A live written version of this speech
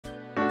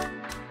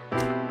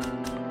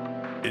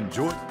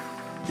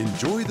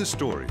Enjoy the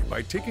story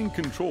by taking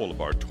control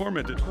of our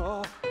tormented...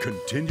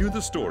 Continue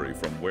the story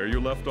from where you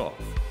left off.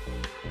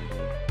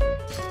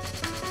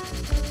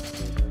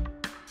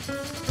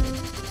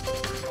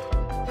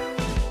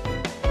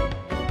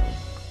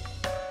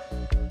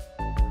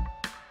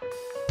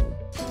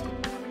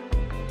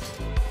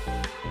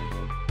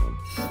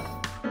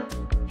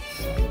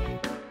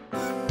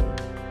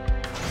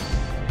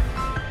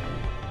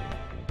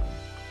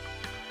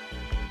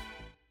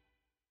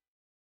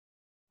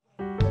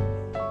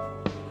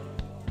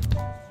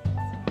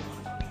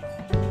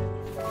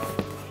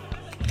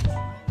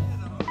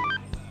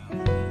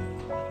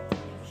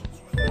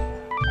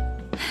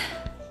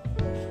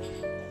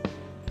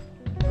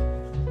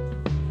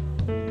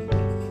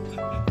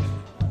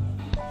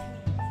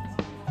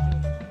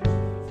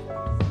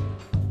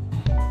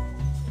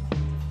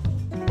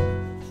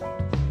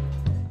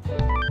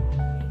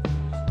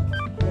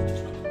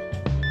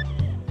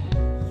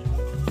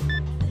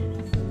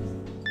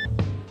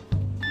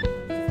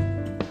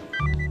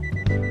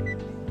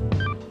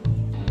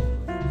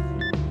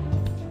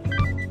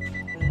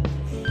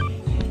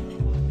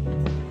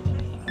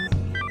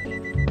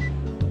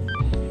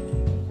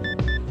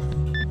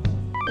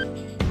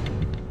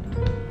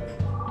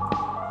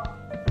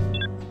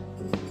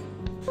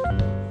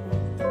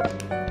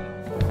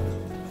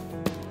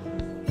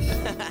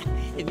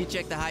 Have you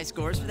checked the high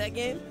scores for that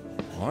game?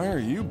 Why are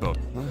you both?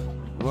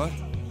 What?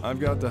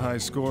 I've got the high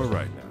score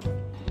right now.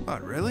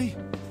 What, really?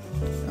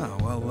 Oh,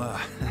 well,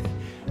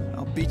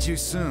 I'll beat you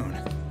soon.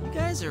 You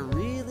guys are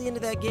really into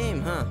that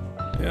game, huh?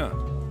 Yeah.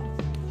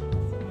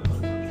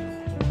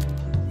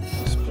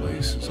 This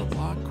place is a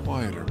lot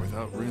quieter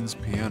without Rin's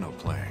piano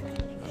playing.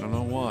 I don't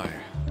know why.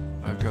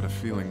 I've got a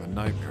feeling the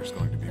nightmare's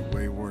going to be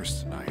way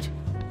worse tonight.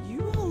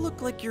 You all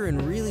look like you're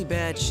in really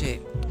bad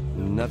shape.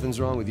 Nothing's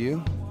wrong with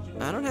you?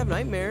 I don't have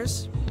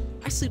nightmares.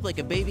 I sleep like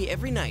a baby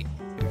every night.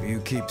 If you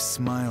keep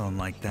smiling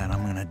like that,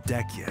 I'm gonna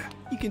deck you.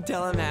 You can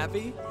tell I'm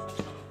happy.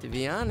 To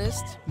be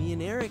honest, me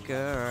and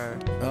Erica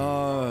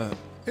are...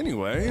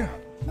 Anyway,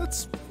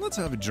 let's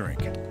have a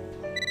drink.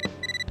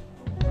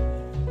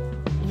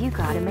 You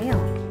got a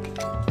mail.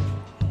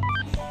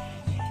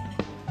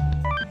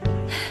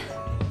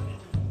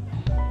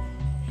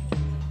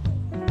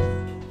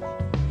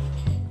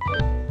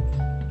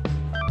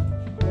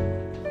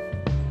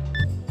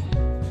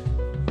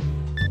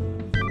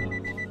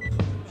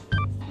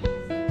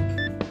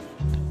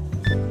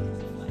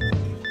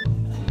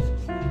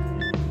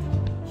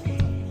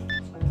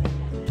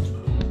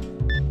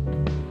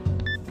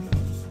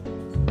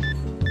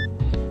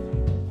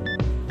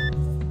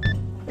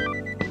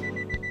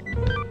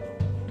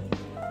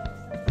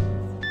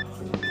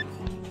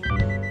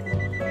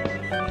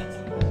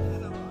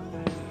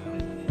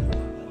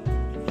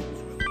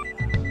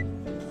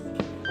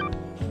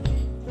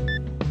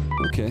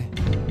 Okay.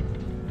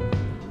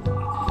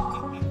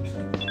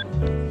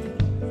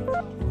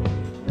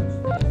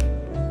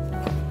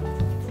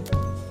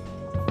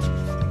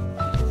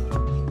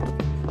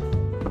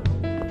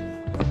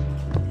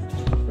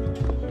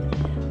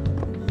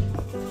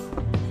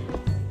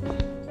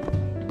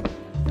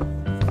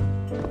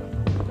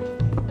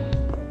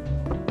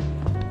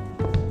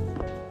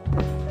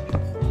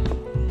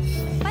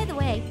 By the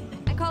way,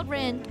 I called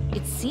Rin.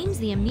 It seems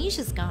the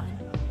amnesia's gone.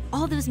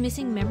 All those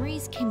missing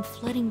memories came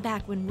flooding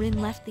back when Rin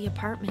left the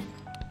apartment.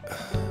 I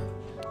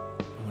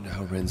wonder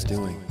how Rin's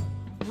doing.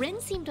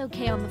 Rin seemed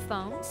okay on the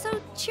phone, so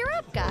cheer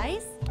up,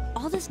 guys.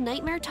 All this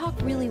nightmare talk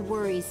really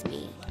worries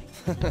me.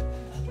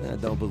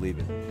 Don't believe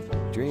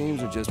it.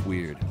 Dreams are just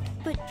weird.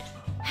 But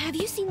have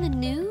you seen the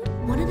news?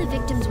 One of the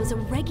victims was a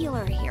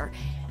regular here.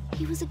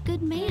 He was a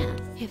good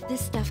man. If this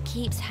stuff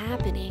keeps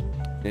happening...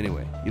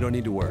 Anyway, you don't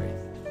need to worry.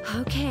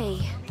 Okay.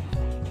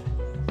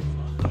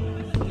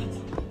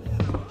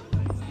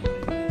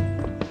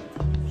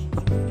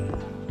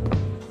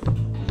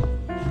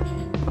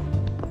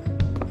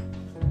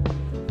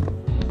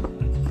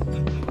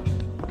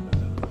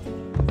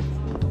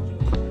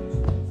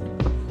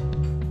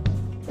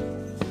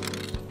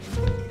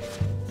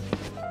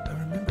 I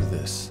remember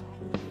this.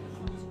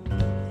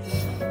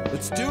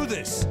 Let's do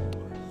this!